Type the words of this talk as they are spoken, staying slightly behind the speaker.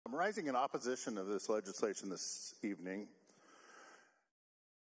rising in opposition to this legislation this evening.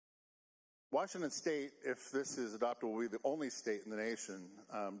 Washington State, if this is adopted, will be the only state in the nation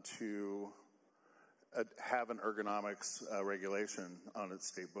to have an ergonomics regulation on its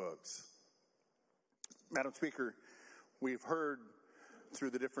state books. Madam Speaker, we've heard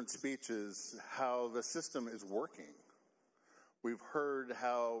through the different speeches how the system is working. We've heard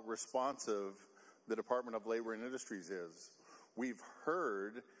how responsive the Department of Labor and Industries is. We've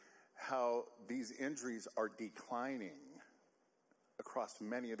heard how these injuries are declining across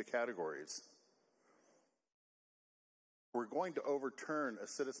many of the categories. We're going to overturn a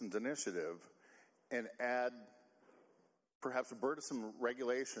citizens' initiative and add perhaps burdensome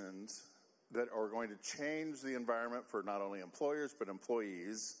regulations that are going to change the environment for not only employers but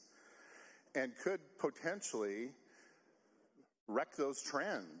employees, and could potentially wreck those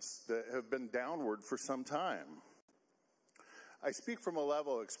trends that have been downward for some time. I speak from a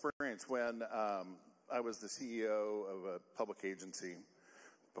level of experience when I was the CEO of a public agency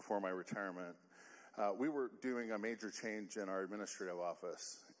before my retirement. We were doing a major change in our administrative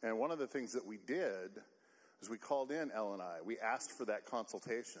office. And one of the things that we did is we called in L&I. We asked for that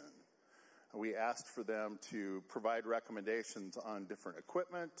consultation. We asked for them to provide recommendations on different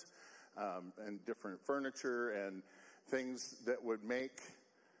equipment and different furniture and things that would make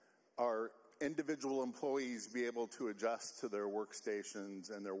our individual employees be able to adjust to their workstations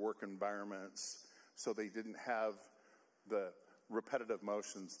and their work environments so they didn't have the repetitive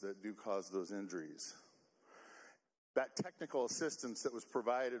motions that do cause those injuries. That technical assistance that was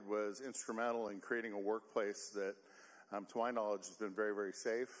provided was instrumental in creating a workplace that, to my knowledge, has been very, very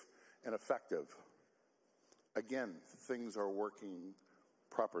safe and effective. Again, things are working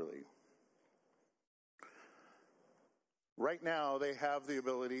properly. Right now, they have the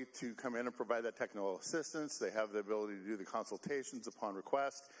ability to come in and provide that technical assistance. They have the ability to do the consultations upon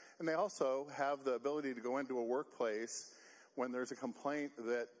request. And they also have the ability to go into a workplace when there's a complaint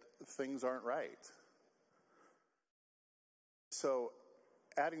that things aren't right. So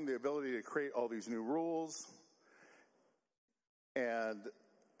adding the ability to create all these new rules and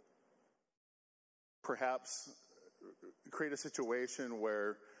perhaps create a situation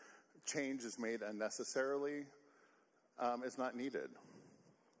where change is made unnecessarily is not needed.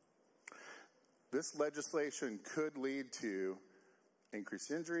 This legislation could lead to increased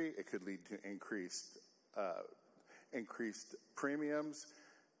injury. It could lead to increased premiums.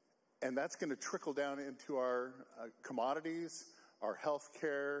 And that's going to trickle down into our commodities, our health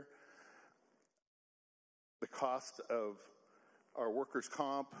care, the cost of our workers'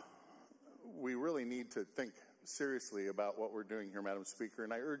 comp. We really need to think seriously about what we're doing here, Madam Speaker,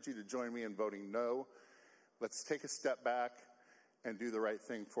 and I urge you to join me in voting no. Let's take a step back and do the right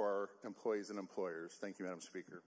thing for our employees and employers. Thank you, Madam Speaker.